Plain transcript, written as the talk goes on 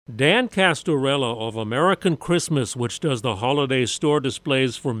Dan Castorella of American Christmas, which does the holiday store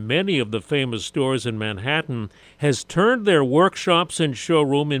displays for many of the famous stores in Manhattan, has turned their workshops and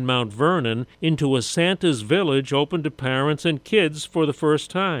showroom in Mount Vernon into a Santa's Village open to parents and kids for the first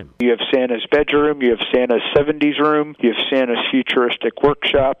time. You have Santa's bedroom, you have Santa's 70s room, you have Santa's futuristic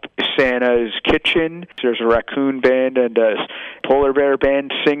workshop, Santa's kitchen. There's a raccoon band and a polar bear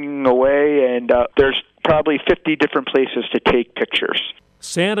band singing away, and there's probably 50 different places to take pictures.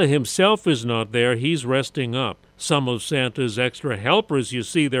 Santa himself is not there. He's resting up. Some of Santa's extra helpers you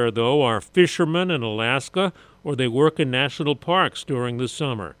see there, though, are fishermen in Alaska, or they work in national parks during the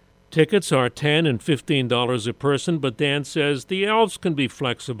summer. Tickets are $10 and $15 a person, but Dan says the elves can be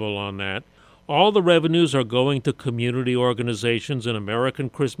flexible on that. All the revenues are going to community organizations in American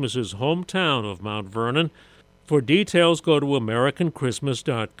Christmas's hometown of Mount Vernon. For details, go to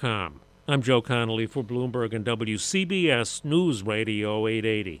americanchristmas.com. I'm Joe Connolly for Bloomberg and WCBS News Radio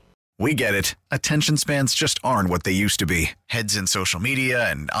 880. We get it. Attention spans just aren't what they used to be. Heads in social media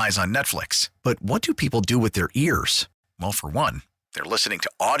and eyes on Netflix. But what do people do with their ears? Well, for one, they're listening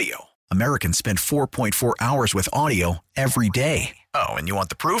to audio. Americans spend 4.4 hours with audio every day. Oh, and you want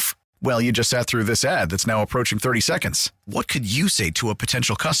the proof? Well, you just sat through this ad that's now approaching 30 seconds. What could you say to a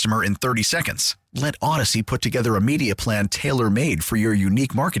potential customer in 30 seconds? Let Odyssey put together a media plan tailor-made for your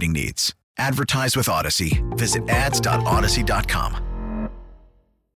unique marketing needs. Advertise with Odyssey. Visit ads.odyssey.com.